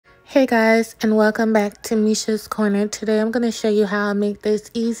Hey guys, and welcome back to Misha's Corner. Today I'm going to show you how I make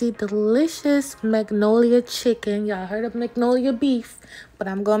this easy, delicious Magnolia chicken. Y'all heard of Magnolia beef, but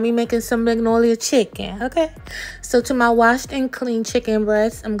I'm going to be making some Magnolia chicken, okay? So to my washed and clean chicken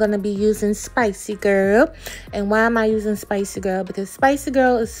breast, I'm going to be using Spicy Girl. And why am I using Spicy Girl? Because Spicy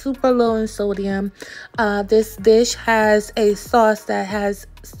Girl is super low in sodium. This dish has a sauce that has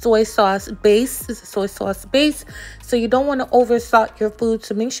soy sauce base. It's a soy sauce base, so you don't want to over salt your food,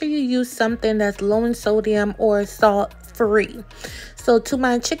 so make sure you use something that's low in sodium or salt free. So to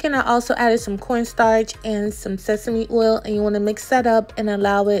my chicken, I also added some cornstarch and some sesame oil, and you want to mix that up and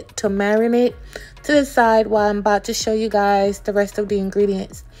allow it to marinate to the side while I'm about to show you guys the rest of the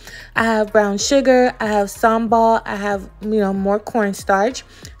ingredients. I have brown sugar, I have sambal, I have more cornstarch,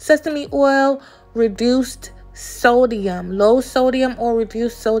 sesame oil, reduced sodium, low sodium or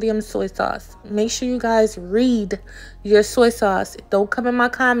reduced sodium soy sauce. Make sure you guys read your soy sauce. Don't come in my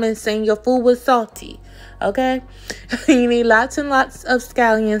comments saying your food was salty, okay? You need lots and lots of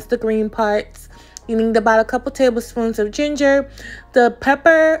scallions, the green parts. You need about a couple tablespoons of ginger. The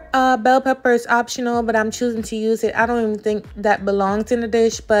pepper, bell pepper, is optional, but I'm choosing to use it. I don't even think that belongs in the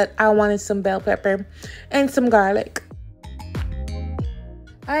dish, but I wanted some bell pepper and some garlic.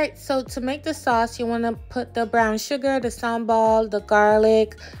 Alright, so to make the sauce, you want to put the brown sugar, the sambal, the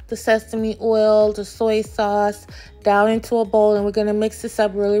garlic, the sesame oil, the soy sauce down into a bowl, and we're going to mix this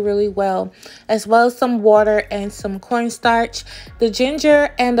up really well, as well as some water and some cornstarch. The ginger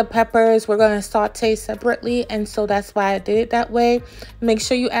and the peppers we're going to saute separately, and so that's why I did it that way. Make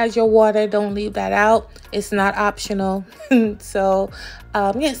sure you add your water. Don't leave that out. It's not optional. So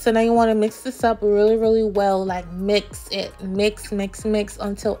now you want to mix this up really well. Like mix it, mix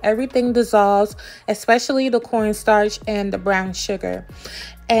until everything dissolves, especially the cornstarch and the brown sugar.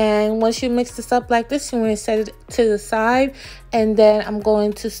 And once you mix this up like this, you want to set it to the side, and then I'm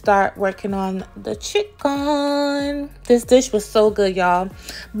going to start working on the chicken. This dish was so good, y'all.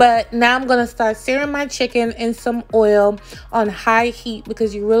 But now I'm going to start searing my chicken in some oil on high heat,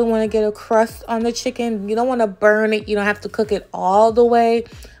 because you really want to get a crust on the chicken. You don't want to burn it. You don't have to cook it all the way,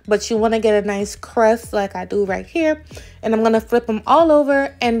 but you want to get a nice crust like I do right here. And I'm going to flip them all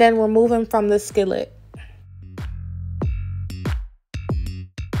over and then remove them from the skillet.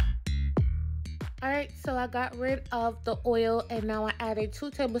 Alright, so I got rid of the oil, and now I added 2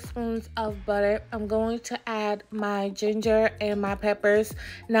 tablespoons of butter. I'm going to add my ginger and my peppers.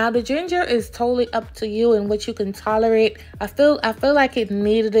 Now the ginger is totally up to you and what you can tolerate. I feel like it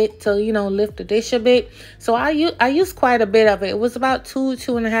needed it to, lift the dish a bit. So I used quite a bit of it. It was about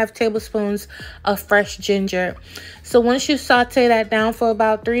 2.5 tablespoons of fresh ginger. So once you saute that down for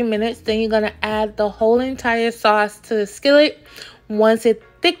about 3 minutes, then you're going to add the whole entire sauce to the skillet. Once it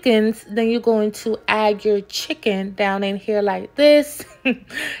thickens, then you're going to add your chicken down in here like this.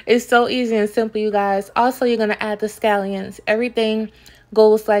 It's so easy and simple, you guys. Also, you're going to add the scallions. Everything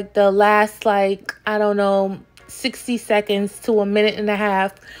goes like the last, 60 seconds to a minute and a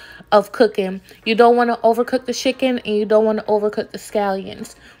half of cooking. You don't want to overcook the chicken, and you don't want to overcook the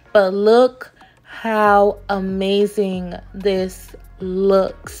scallions. But look how amazing this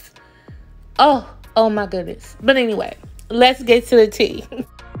looks. Oh my goodness. But anyway, let's get to the tea.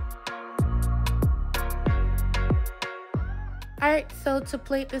 Alright, so to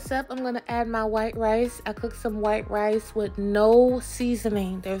plate this up, I'm going to add my white rice. I cooked some white rice with no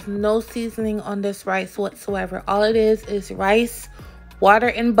seasoning. There's no seasoning on this rice whatsoever. All it is rice, water,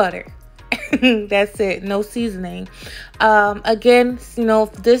 and butter. That's it. No seasoning. Again,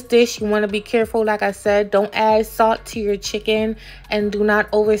 this dish, you want to be careful. Like I said, don't add salt to your chicken, and do not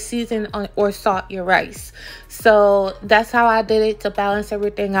over season or salt your rice. So that's how I did it to balance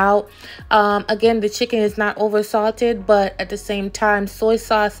everything out. Again, the chicken is not over salted, but at the same time, soy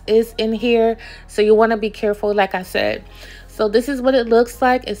sauce is in here, so you want to be careful, like I said. So this is what it looks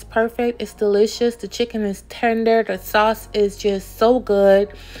like. It's perfect. It's delicious. The chicken is tender. The sauce is just so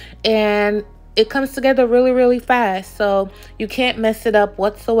good. And it comes together really fast. So you can't mess it up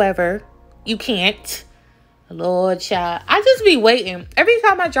whatsoever. You can't. Lord child. I just be waiting. Every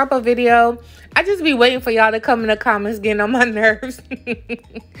time I drop a video, I just be waiting for y'all to come in the comments getting on my nerves.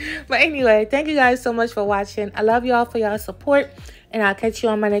 But anyway, thank you guys so much for watching. I love y'all for y'all support. And I'll catch you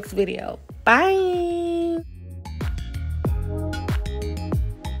on my next video. Bye.